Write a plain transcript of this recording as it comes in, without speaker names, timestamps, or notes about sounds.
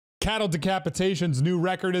Cattle Decapitation's new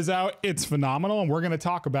record is out. It's phenomenal, and we're going to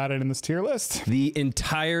talk about it in this tier list. The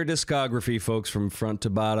entire discography, folks, from front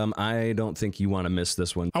to bottom. I don't think you want to miss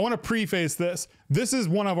this one. I want to preface this. This is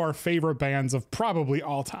one of our favorite bands of probably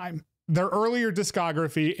all time. Their earlier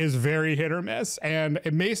discography is very hit or miss, and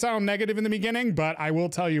it may sound negative in the beginning, but I will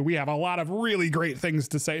tell you, we have a lot of really great things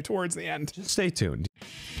to say towards the end. Just stay tuned.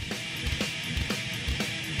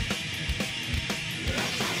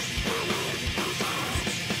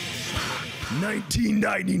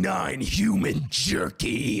 $19.99 human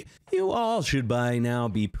jerky. You all should by now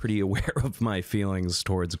be pretty aware of my feelings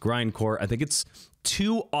towards grindcore. I think it's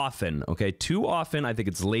too often, okay? Too often, I think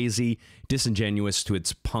it's lazy, disingenuous to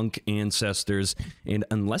its punk ancestors, and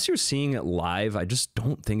unless you're seeing it live, I just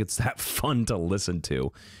don't think it's that fun to listen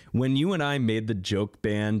to. When you and I made the joke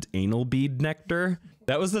band Anal Bead Nectar,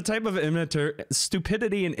 that was the type of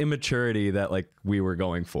stupidity and immaturity that, like, we were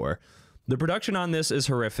going for. The production on this is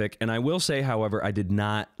horrific, and I will say, however, I did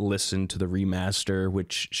not listen to the remaster,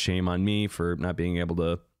 which shame on me for not being able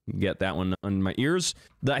to get that one on my ears.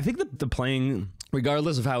 I think the playing,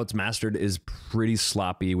 regardless of how it's mastered, is pretty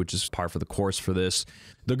sloppy, which is par for the course for this.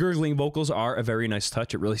 The gurgling vocals are a very nice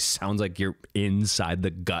touch. It really sounds like you're inside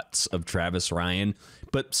the guts of Travis Ryan.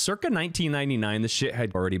 But circa 1999, this shit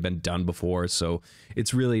had already been done before, so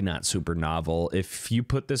it's really not super novel. If you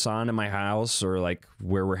put this on in my house or like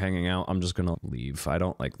where we're hanging out, I'm just gonna leave. I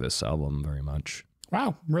don't like this album very much.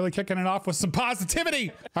 Wow, really kicking it off with some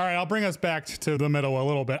positivity. All right, I'll bring us back to the middle a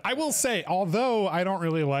little bit. I will say, although I don't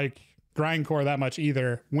really like grindcore that much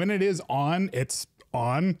either, when it is on, it's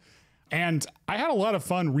on. And I had a lot of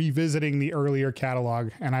fun revisiting the earlier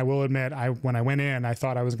catalog. And I will admit, when I went in, I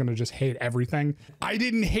thought I was going to just hate everything. I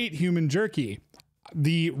didn't hate Human Jerky.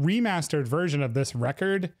 The remastered version of this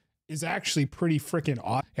record is actually pretty freaking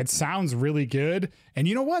awesome. It sounds really good. And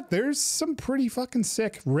you know what? There's some pretty fucking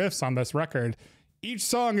sick riffs on this record. Each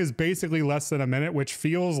song is basically less than a minute, which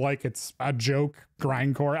feels like it's a joke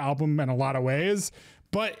grindcore album in a lot of ways,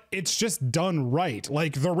 but it's just done right.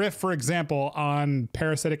 Like the riff, for example, on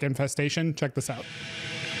Parasitic Infestation. Check this out.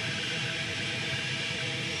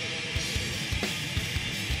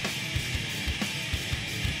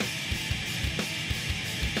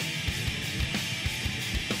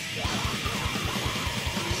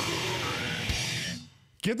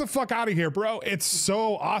 Get the fuck out of here, bro. It's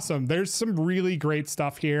so awesome. There's some really great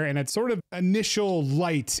stuff here, and it's sort of initial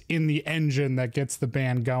light in the engine that gets the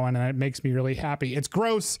band going, and it makes me really happy. It's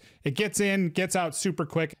gross. It gets in, gets out super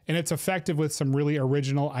quick, and it's effective with some really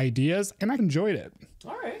original ideas, and I enjoyed it.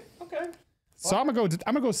 All right, okay. So I'm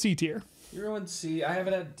gonna go C tier. You're going C. I have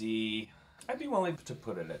it at D. I'd be willing to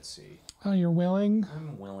put it at C. Oh, you're willing?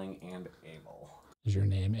 I'm willing and able. Is your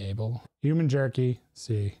name Abel? Human Jerky,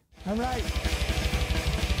 C. All right.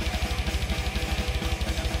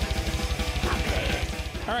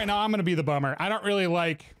 All right, now I'm gonna be the bummer. I don't really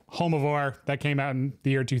like Homivore that came out in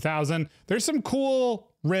the year 2000. There's some cool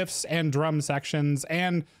riffs and drum sections,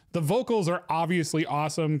 and the vocals are obviously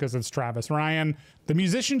awesome because it's Travis Ryan. The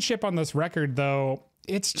musicianship on this record, though,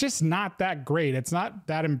 it's just not that great. It's not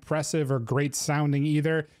that impressive or great sounding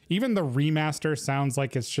either. Even the remaster sounds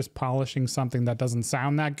like it's just polishing something that doesn't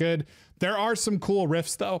sound that good. There are some cool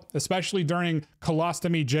riffs, though, especially during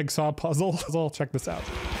Colostomy Jigsaw Puzzle. Check this out.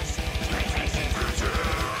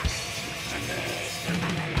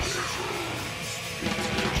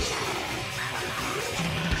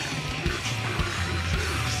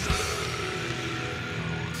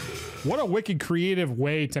 What a wicked creative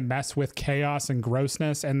way to mess with chaos and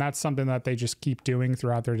grossness, and that's something that they just keep doing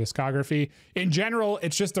throughout their discography. In general,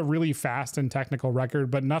 it's just a really fast and technical record,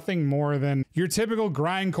 but nothing more than your typical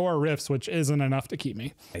grindcore riffs, which isn't enough to keep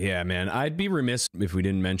me. Yeah, man, I'd be remiss if we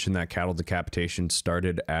didn't mention that Cattle Decapitation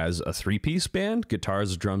started as a three-piece band,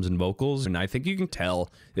 guitars, drums, and vocals, and I think you can tell,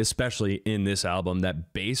 especially in this album,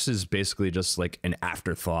 that bass is basically just like an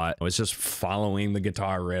afterthought. It's just following the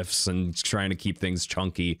guitar riffs and trying to keep things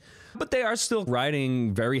chunky. But they are still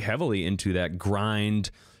riding very heavily into that grind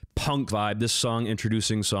punk vibe. This song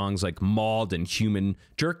introducing songs like Mauled and Human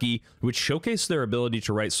Jerky, which showcase their ability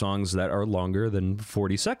to write songs that are longer than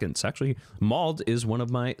 40 seconds. Actually, Mauled is one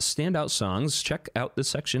of my standout songs. Check out the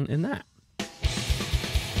section in that.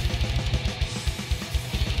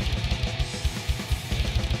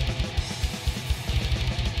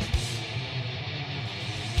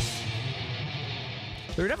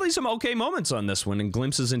 There are definitely some okay moments on this one and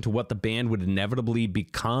glimpses into what the band would inevitably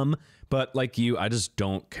become, but like you, I just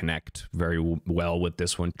don't connect very well with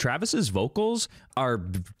this one. Travis's vocals are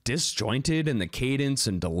disjointed in the cadence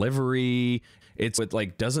and delivery. It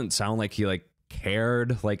like doesn't sound like he like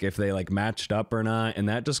cared like if they like matched up or not, and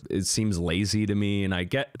that just, it seems lazy to me. And I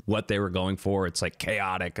get what they were going for, it's like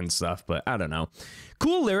chaotic and stuff, but I don't know.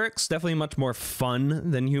 Cool lyrics, definitely much more fun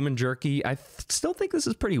than Human Jerky. I still think this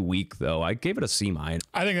is pretty weak though. I gave it a C-. I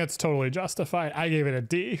think that's totally justified. I gave it a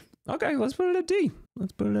D. Okay, let's put it at D.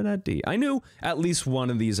 Let's put it at D. I knew at least one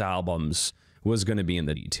of these albums was going to be in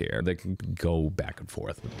the D tier. They can go back and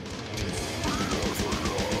forth.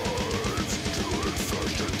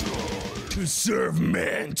 To Serve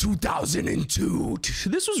Man 2002.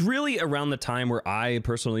 This was really around the time where I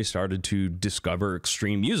personally started to discover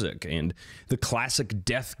extreme music, and the classic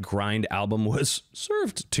death grind album was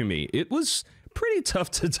served to me. It was pretty tough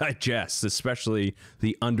to digest, especially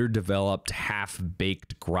the underdeveloped,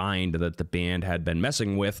 half-baked grind that the band had been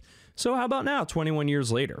messing with. So how about now, 21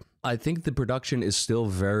 years later? I think the production is still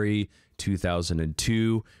very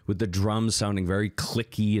 2002, with the drums sounding very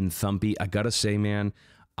clicky and thumpy. I gotta say, man,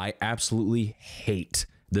 I absolutely hate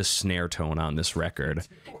the snare tone on this record.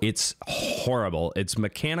 It's horrible. It's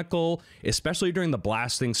mechanical, especially during the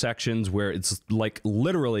blasting sections where it's like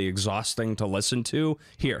literally exhausting to listen to.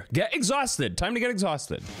 Here, get exhausted. Time to get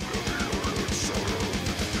exhausted.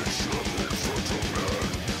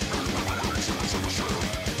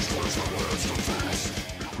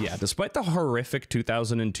 Yeah, despite the horrific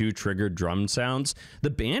 2002 triggered drum sounds, the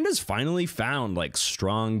band has finally found like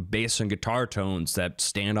strong bass and guitar tones that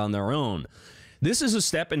stand on their own. This is a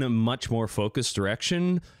step in a much more focused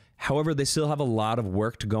direction. However, they still have a lot of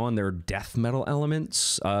work to go on their death metal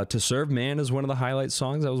elements. To Serve Man is one of the highlight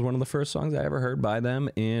songs. That was one of the first songs I ever heard by them,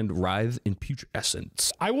 and Writhe in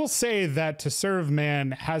Putrescence. I will say that To Serve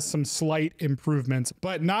Man has some slight improvements,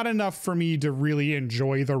 but not enough for me to really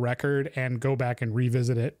enjoy the record and go back and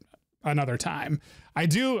revisit it another time. I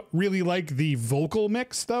do really like the vocal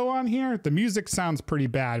mix though on here. The music sounds pretty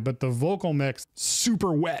bad, but the vocal mix,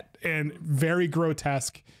 super wet and very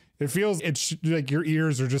grotesque. It feels it's like your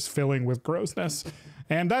ears are just filling with grossness.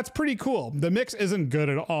 And that's pretty cool. The mix isn't good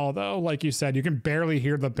at all though. Like you said, you can barely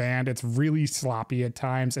hear the band. It's really sloppy at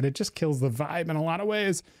times and it just kills the vibe in a lot of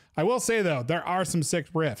ways. I will say though, there are some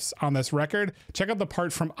sick riffs on this record. Check out the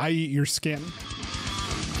part from I Eat Your Skin.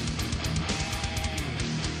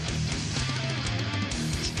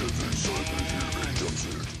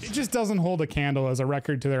 It just doesn't hold a candle as a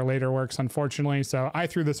record to their later works, unfortunately. So I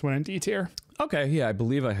threw this one in D tier. Okay, yeah, I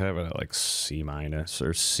believe I have it at like C-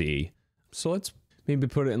 or C. So let's maybe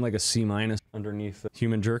put it in like a C- underneath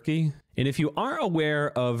Human Jerky. And if you aren't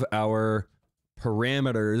aware of our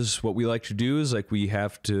parameters, what we like to do is like we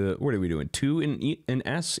have to, what are we doing? 2 in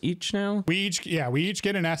S each now? We each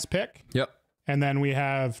get an S pick. Yep. And then we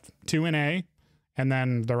have 2 in A. And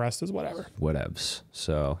then the rest is whatever. Whatevs.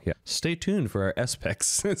 So yeah, stay tuned for our S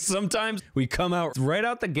picks. Sometimes we come out right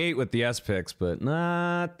out the gate with the S picks, but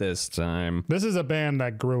not this time. This is a band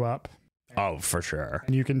that grew up. Oh, for sure.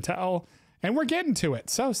 And you can tell. And we're getting to it,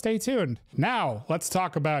 so stay tuned. Now, let's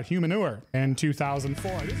talk about Humanure in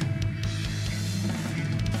 2004.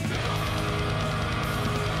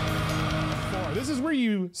 This is where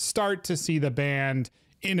you start to see the band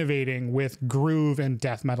innovating with groove and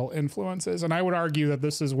death metal influences. And I would argue that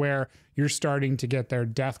this is where you're starting to get their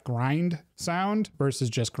death grind sound versus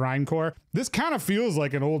just grindcore. This kind of feels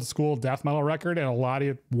like an old school death metal record in a lot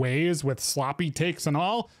of ways with sloppy takes and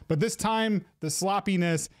all, but this time the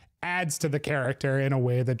sloppiness adds to the character in a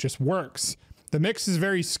way that just works. The mix is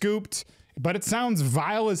very scooped, but it sounds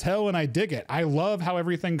vile as hell and I dig it. I love how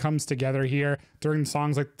everything comes together here during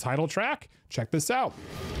songs like the title track. Check this out.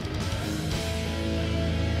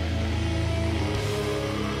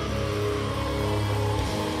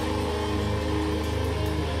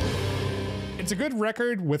 It's a good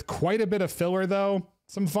record with quite a bit of filler though.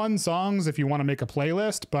 Some fun songs if you want to make a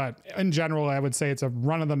playlist, but in general, I would say it's a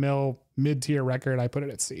run-of-the-mill mid-tier record. I put it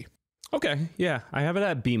at C. Okay, yeah, I have it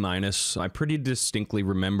at B-. I pretty distinctly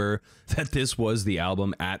remember that this was the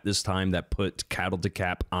album at this time that put Cattle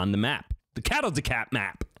Decap on the map. The Cattle Decap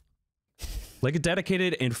map. Like a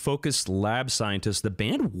dedicated and focused lab scientist, the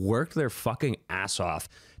band worked their fucking ass off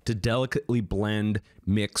to delicately blend,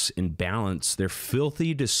 mix, and balance their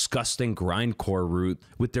filthy, disgusting grindcore root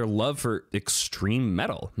with their love for extreme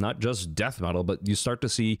metal. Not just death metal, but you start to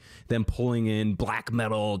see them pulling in black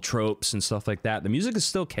metal tropes and stuff like that. The music is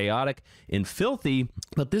still chaotic and filthy,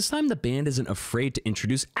 but this time the band isn't afraid to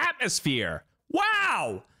introduce atmosphere.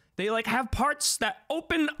 Wow! They like have parts that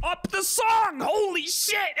open up the song. Holy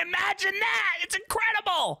shit, imagine that. It's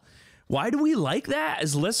incredible. Why do we like that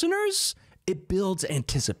as listeners? It builds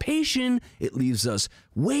anticipation. It leaves us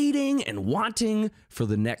waiting and wanting for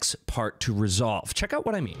the next part to resolve. Check out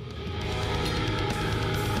what I mean.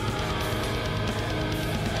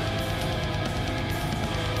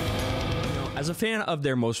 As a fan of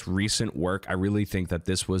their most recent work, I really think that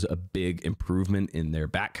this was a big improvement in their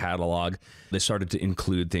back catalog. They started to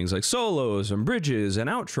include things like solos and bridges and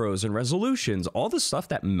outros and resolutions, all the stuff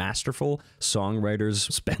that masterful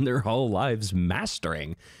songwriters spend their whole lives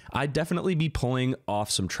mastering. I'd definitely be pulling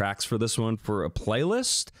off some tracks for this one for a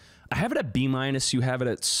playlist. I have it at B-, you have it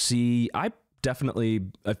at C. I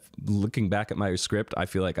definitely, looking back at my script, I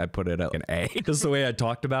feel like I put it at an A, just the way I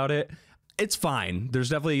talked about it. It's fine. There's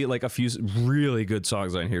definitely like a few really good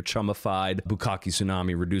songs on here. Chummified, Bukkake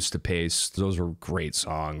Tsunami, Reduced to Paste. Those are great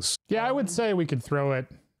songs. Yeah, I would say we could throw it.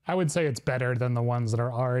 I would say it's better than the ones that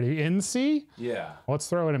are already in C. Yeah. Let's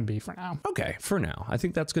throw it in B for now. Okay, for now. I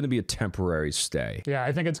think that's going to be a temporary stay. Yeah,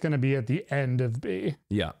 I think it's going to be at the end of B.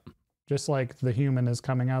 Yeah. Just like the human is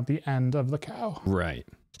coming out the end of the cow. Right.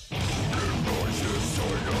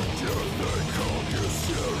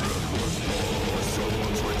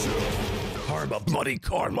 Karma, Bloody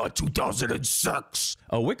Karma 2006.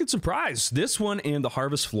 A wicked surprise. This one and the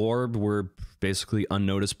Harvest Floor were basically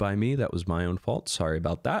unnoticed by me. That was my own fault. Sorry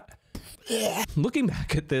about that. Looking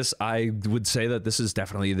back at this, I would say that this is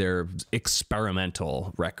definitely their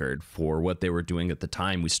experimental record for what they were doing at the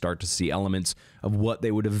time. We start to see elements of what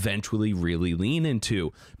they would eventually really lean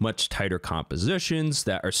into. Much tighter compositions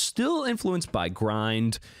that are still influenced by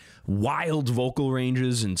grind, wild vocal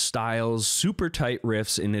ranges and styles, super tight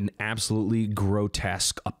riffs in an absolutely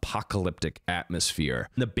grotesque apocalyptic atmosphere.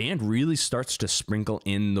 The band really starts to sprinkle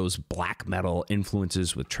in those black metal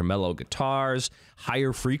influences with tremolo guitars,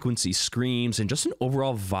 higher frequency screams, and just an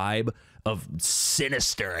overall vibe of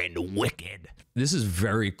sinister and wicked. This is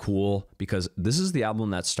very cool because this is the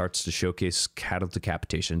album that starts to showcase Cattle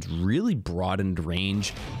Decapitation's really broadened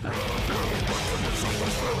range.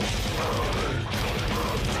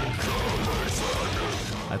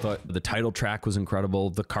 I thought the title track was incredible.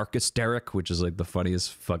 The Carcass Derrick, which is like the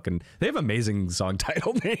funniest fucking... They have amazing song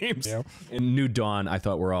title names. Yep. And New Dawn, I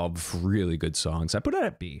thought were all really good songs. I put it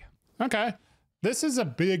at B. Okay. This is a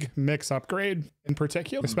big mix upgrade in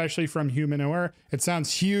particular, especially from Humanure. It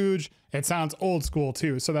sounds huge. It sounds old school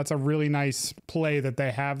too. So that's a really nice play that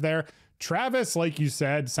they have there. Travis, like you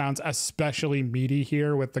said, sounds especially meaty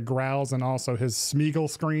here with the growls and also his Smeagol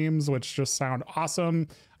screams, which just sound awesome.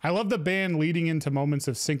 I love the band leading into moments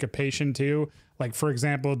of syncopation too. Like for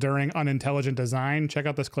example, during Unintelligent Design. Check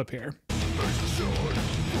out this clip here.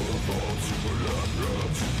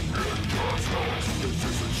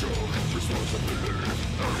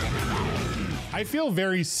 I feel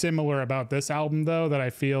very similar about this album though that I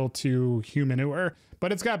feel to Humanure,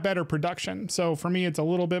 but it's got better production. So for me, it's a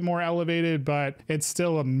little bit more elevated, but it's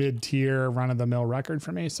still a mid-tier run-of-the-mill record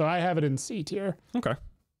for me. So I have it in C tier. Okay.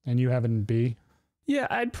 And you have it in B? Yeah,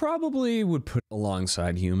 I'd probably would put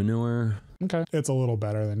alongside Humanure. Okay. It's a little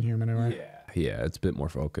better than Humanure. Yeah, it's a bit more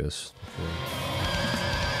focused.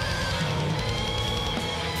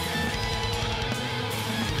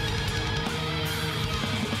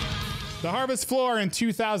 The Harvest Floor in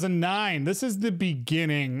 2009. This is the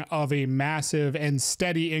beginning of a massive and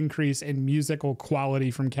steady increase in musical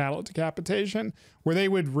quality from Cattle Decapitation, where they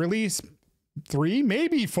would release 3,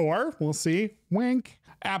 maybe 4, we'll see, wink,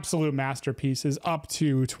 absolute masterpieces up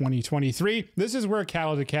to 2023. This is where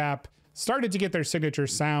Cattle Decap started to get their signature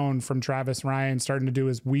sound from Travis Ryan, starting to do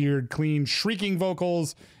his weird, clean, shrieking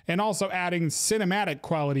vocals, and also adding cinematic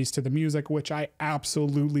qualities to the music, which I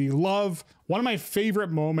absolutely love. One of my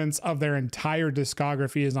favorite moments of their entire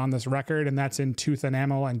discography is on this record, and that's in Tooth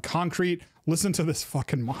Enamel and Concrete. Listen to this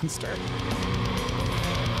fucking monster.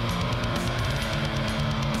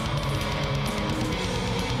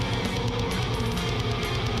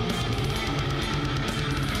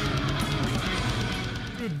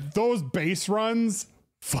 Those bass runs,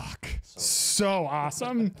 fuck, so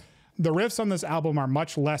awesome. The riffs on this album are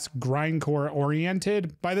much less grindcore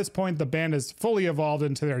oriented. By this point, the band has fully evolved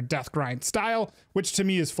into their death grind style, which to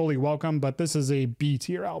me is fully welcome, but this is a B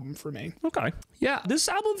tier album for me. Okay. Yeah, this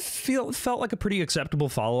album felt like a pretty acceptable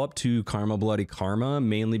follow-up to Karma, Bloody Karma,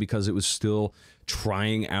 mainly because it was still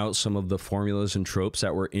trying out some of the formulas and tropes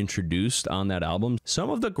that were introduced on that album. Some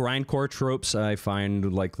of the grindcore tropes I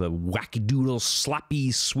find, like the wackadoodle,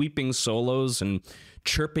 sloppy, sweeping solos and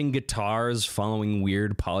chirping guitars following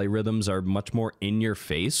weird polyrhythms, are much more in your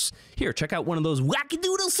face. Here, check out one of those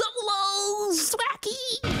wackadoodle solos!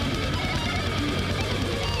 Wacky!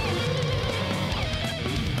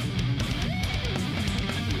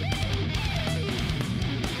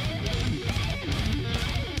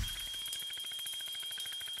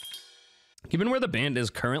 Given where the band is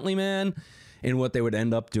currently, man, and what they would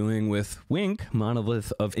end up doing with Wink,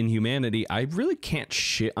 Monolith of Inhumanity, I really can't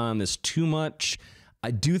shit on this too much. I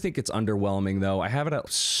do think it's underwhelming, though. I have it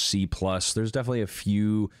at C+. There's definitely a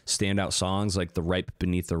few standout songs like The Ripe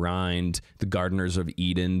Beneath the Rind, The Gardeners of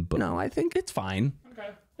Eden, but no, I think it's fine. Okay.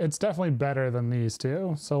 It's definitely better than these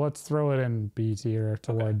two, so let's throw it in B tier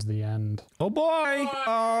towards the end. Oh boy!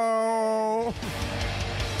 Oh!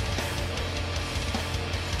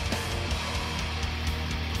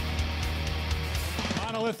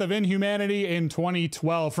 Monolith of Inhumanity in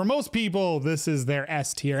 2012. For most people, this is their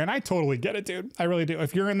S tier, and I totally get it, dude. I really do.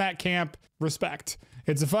 If you're in that camp, respect.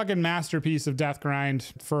 It's a fucking masterpiece of death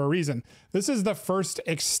grind for a reason. This is the first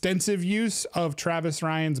extensive use of Travis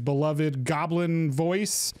Ryan's beloved goblin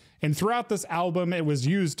voice, and throughout this album, it was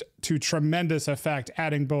used to tremendous effect,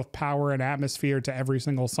 adding both power and atmosphere to every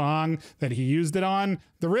single song that he used it on.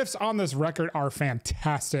 The riffs on this record are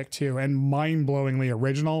fantastic too, and mind-blowingly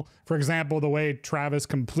original. For example, the way Travis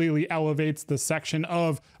completely elevates the section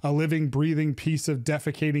of a living, breathing piece of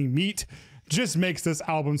defecating meat just makes this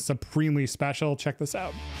album supremely special. Check this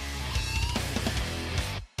out.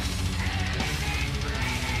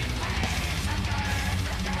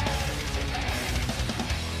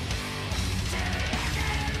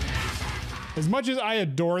 As much as I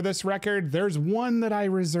adore this record, there's one that I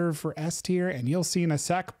reserve for S tier, and you'll see in a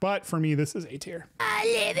sec, but for me, this is A tier. A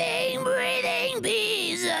living, breathing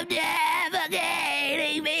piece of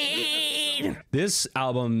defecating meat. This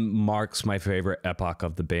album marks my favorite epoch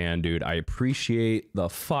of the band, dude. I appreciate the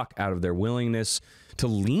fuck out of their willingness to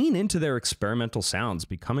lean into their experimental sounds,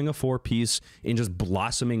 becoming a four-piece and just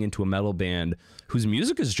blossoming into a metal band whose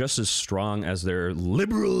music is just as strong as their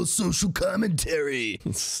liberal social commentary.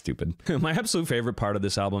 It's stupid. My absolute favorite part of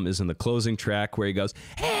this album is in the closing track where he goes,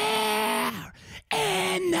 "Here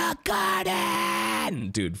in the garden."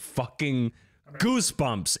 Dude, fucking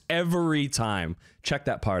goosebumps every time. Check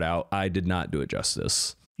that part out. I did not do it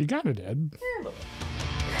justice. You kind of did.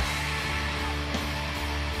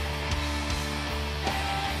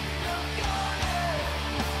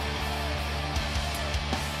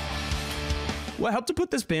 What helped to put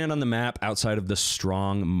this band on the map outside of the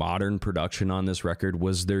strong modern production on this record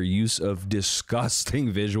was their use of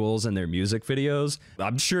disgusting visuals in their music videos.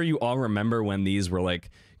 I'm sure you all remember when these were like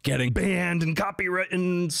getting banned and copyrighted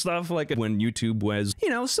and stuff, like when YouTube was, you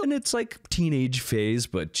know, so in its like teenage phase,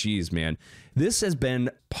 but geez, man, this has been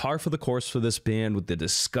par for the course for this band with the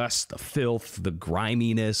disgust, the filth, the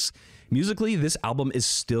griminess. Musically, this album is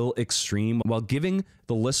still extreme while giving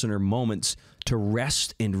the listener moments to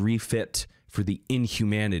rest and refit for the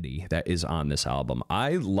inhumanity that is on this album.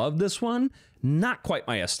 I love this one. Not quite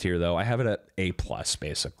my S tier though. I have it at A+,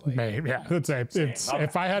 basically. Maybe, yeah. It's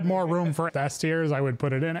if I had more room for S tiers, I would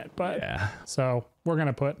put it in it. But yeah. So we're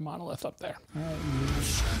gonna put Monolith up there.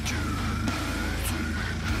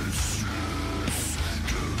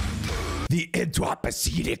 The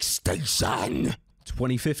Anthropocenic Station.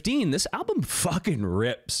 2015, this album fucking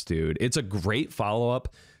rips, dude. It's a great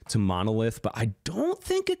follow-up to Monolith, but I don't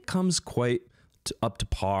think it comes quite up to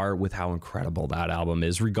par with how incredible that album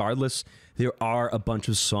is. Regardless, there are a bunch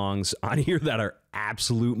of songs on here that are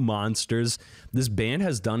absolute monsters. This band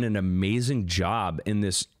has done an amazing job in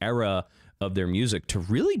this era of their music to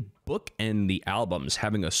really bookend the albums,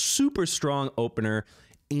 having a super strong opener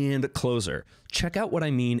and closer. Check out what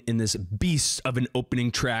I mean in this beast of an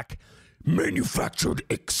opening track, Manufactured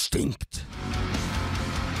Extinct.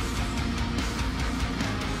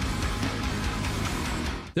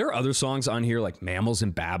 There are other songs on here like Mammals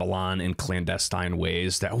in Babylon and Clandestine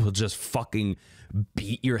Ways that will just fucking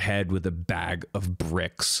beat your head with a bag of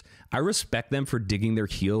bricks. I respect them for digging their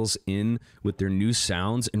heels in with their new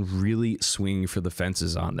sounds and really swinging for the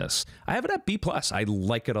fences on this. I have it at B+. I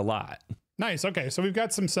like it a lot. Nice. Okay, so we've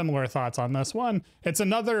got some similar thoughts on this one. It's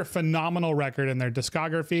another phenomenal record in their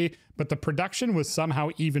discography, but the production was somehow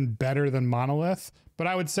even better than Monolith. But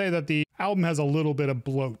I would say that the album has a little bit of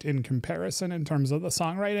bloat in comparison in terms of the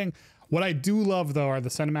songwriting. What I do love, though, are the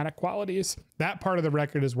cinematic qualities. That part of the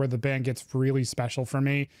record is where the band gets really special for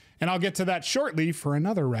me. And I'll get to that shortly for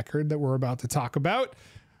another record that we're about to talk about.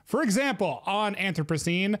 For example, on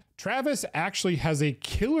Anthropocene, Travis actually has a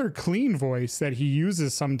killer clean voice that he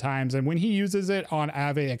uses sometimes, and when he uses it on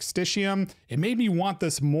Ave Extitium, it made me want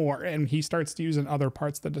this more, and he starts to use it in other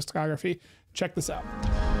parts of the discography. Check this out.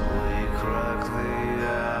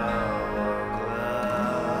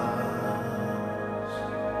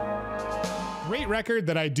 Great record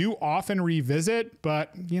that I do often revisit,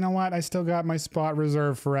 but you know what? I still got my spot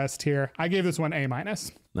reserved for S tier. I gave this one A-.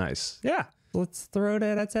 Nice. Yeah. Let's throw it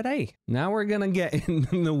at A. Now we're gonna get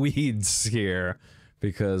in the weeds here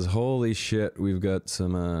because holy shit, we've got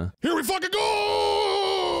some Here we fucking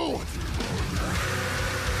go!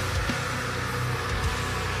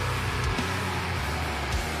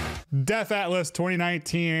 Death Atlas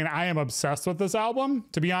 2019. I am obsessed with this album.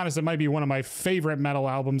 To be honest, it might be one of my favorite metal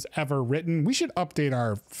albums ever written. We should update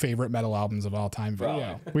our favorite metal albums of all time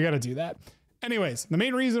video. We got to do that. Anyways, the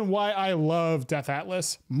main reason why I love Death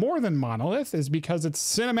Atlas more than Monolith is because it's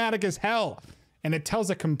cinematic as hell, and it tells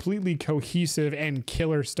a completely cohesive and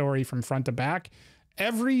killer story from front to back.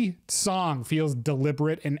 Every song feels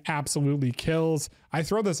deliberate and absolutely kills. I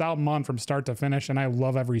throw this album on from start to finish and I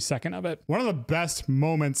love every second of it. One of the best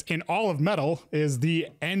moments in all of metal is the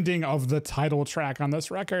ending of the title track on this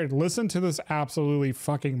record. Listen to this absolutely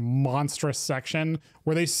fucking monstrous section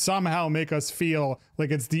where they somehow make us feel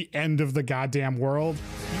like it's the end of the goddamn world.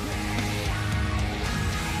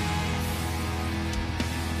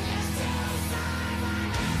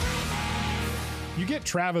 You get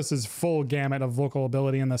Travis's full gamut of vocal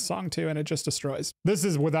ability in this song too, and it just destroys. This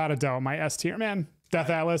is without a doubt my S tier, man.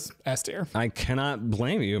 Death Atlas, S tier. I cannot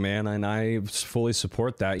blame you, man, and I fully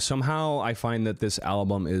support that. Somehow I find that this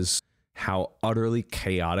album is how utterly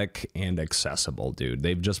chaotic and accessible, dude.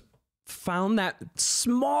 They've just found that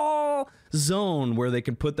small zone where they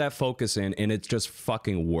can put that focus in and it just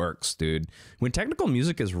fucking works, dude. When technical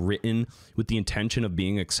music is written with the intention of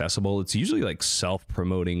being accessible, it's usually like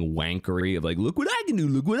self-promoting wankery of like, look what I can do,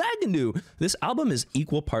 look what I can do. This album is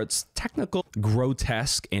equal parts technical,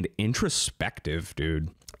 grotesque, and introspective, dude.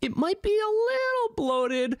 It might be a little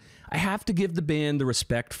bloated. I have to give the band the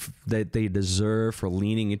respect that they deserve for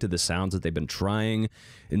leaning into the sounds that they've been trying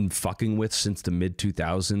and fucking with since the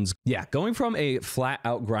mid-2000s. Yeah, going from a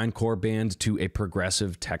flat-out grindcore band to a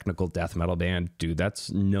progressive technical death metal band, dude,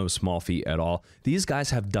 that's no small feat at all. These guys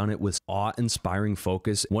have done it with awe-inspiring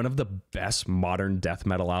focus. One of the best modern death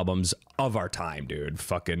metal albums of our time, dude.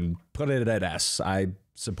 Fucking put it at S. I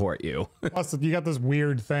support you. Plus, you got this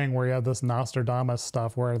weird thing where you have this Nostradamus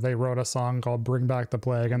stuff where they wrote a song called Bring Back the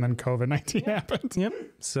Plague and then COVID-19 happened. Yep.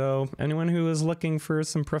 So anyone who is looking for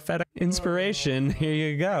some prophetic inspiration, here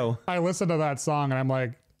you go. I listened to that song and I'm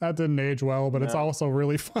like, that didn't age well, but it's also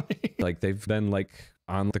really funny. Like they've been like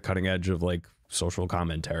on the cutting edge of like social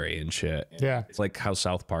commentary and shit. Yeah. It's like how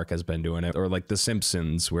South Park has been doing it, or like The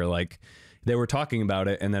Simpsons, where like they were talking about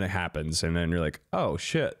it and then it happens and then you're like, oh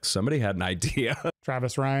shit, somebody had an idea.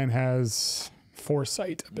 Travis Ryan has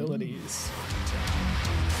foresight abilities.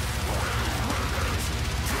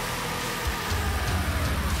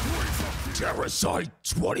 TERRASITE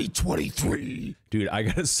 2023. Dude, I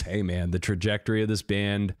gotta say, man, the trajectory of this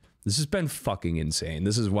band, this has been fucking insane.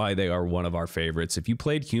 This is why they are one of our favorites. If you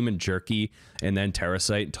played Human Jerky and then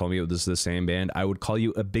TERRASITE and told me this is the same band, I would call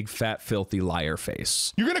you a big fat filthy liar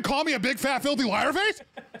face. You're gonna call me a big fat filthy liar face?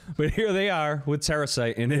 But here they are with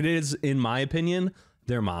TERRASITE, and it is, in my opinion,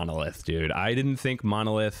 they're Monolith, dude. I didn't think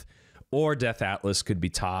Monolith or Death Atlas could be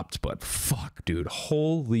topped, but fuck, dude,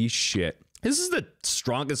 holy shit. This is the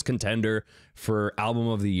strongest contender for album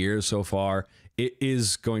of the year so far. It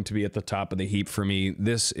is going to be at the top of the heap for me.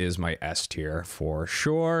 This is my S tier for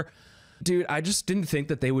sure. Dude, I just didn't think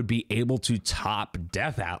that they would be able to top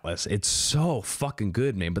Death Atlas. It's so fucking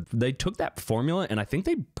good, man. But they took that formula and I think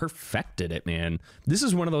they perfected it, man. This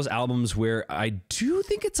is one of those albums where I do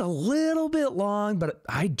think it's a little bit long, but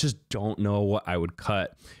I just don't know what I would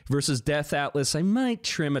cut. Versus Death Atlas, I might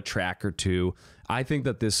trim a track or two. I think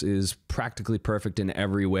that this is practically perfect in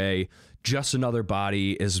every way. Just Another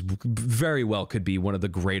Body is very well could be one of the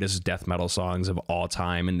greatest death metal songs of all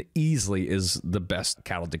time and easily is the best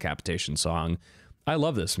Cattle Decapitation song. I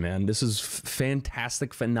love this, man. This is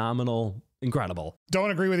fantastic, phenomenal, incredible.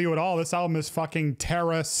 Don't agree with you at all. This album is fucking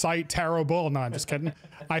TERRASITE terrible. No, I'm just kidding.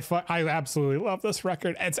 I absolutely love this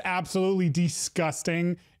record. It's absolutely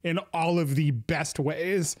disgusting in all of the best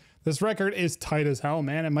ways. This record is tight as hell,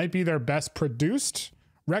 man. It might be their best produced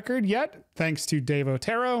record yet, thanks to Dave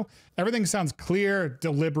Otero. Everything sounds clear,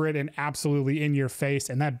 deliberate, and absolutely in your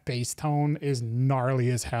face, and that bass tone is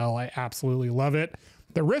gnarly as hell. I absolutely love it.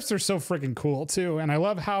 The riffs are so freaking cool too, and I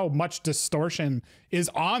love how much distortion is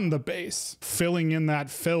on the bass, filling in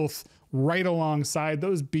that filth right alongside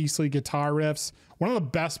those beastly guitar riffs. One of the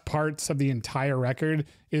best parts of the entire record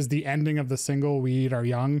is the ending of the single We Eat Our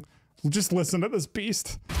Young. Just listen to this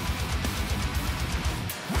beast.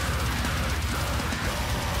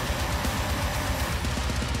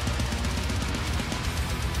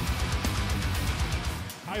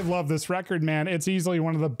 I love this record, man. It's easily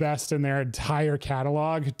one of the best in their entire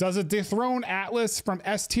catalog. Does it dethrone Atlas from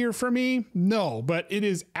S tier for me? No, but it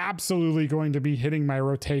is absolutely going to be hitting my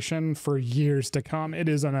rotation for years to come. It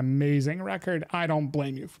is an amazing record. I don't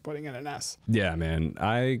blame you for putting it in S. Yeah, man.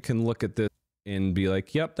 I can look at this and be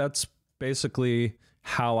like, yep, that's basically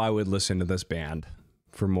how I would listen to this band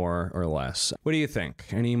for more or less. What do you think?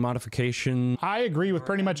 Any modification? I agree with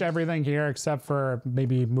pretty much everything here except for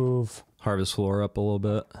maybe move Harvest floor up a little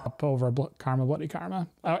bit. up over Karma, Bloody Karma.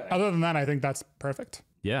 Other than that, I think that's perfect.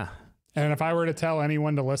 Yeah. And if I were to tell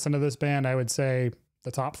anyone to listen to this band, I would say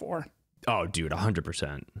the top 4. Oh, dude,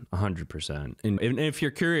 100%. 100%. And if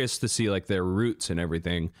you're curious to see like their roots and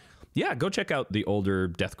everything, yeah, go check out the older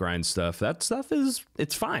Death Grind stuff. That stuff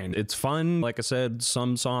it's fine. It's fun. Like I said,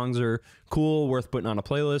 some songs are cool, worth putting on a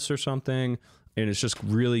playlist or something. And it's just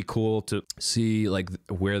really cool to see like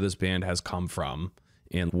where this band has come from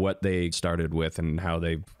and what they started with and how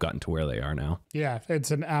they've gotten to where they are now. Yeah,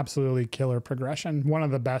 it's an absolutely killer progression. One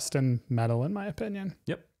of the best in metal, in my opinion.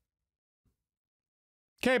 Yep.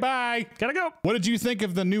 Okay, bye. Gotta go. What did you think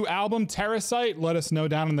of the new album, TERRASITE? Let us know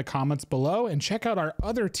down in the comments below and check out our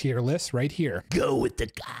other tier lists right here. Go with the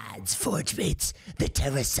gods, Forgemates. The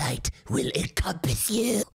TERRASITE will encompass you.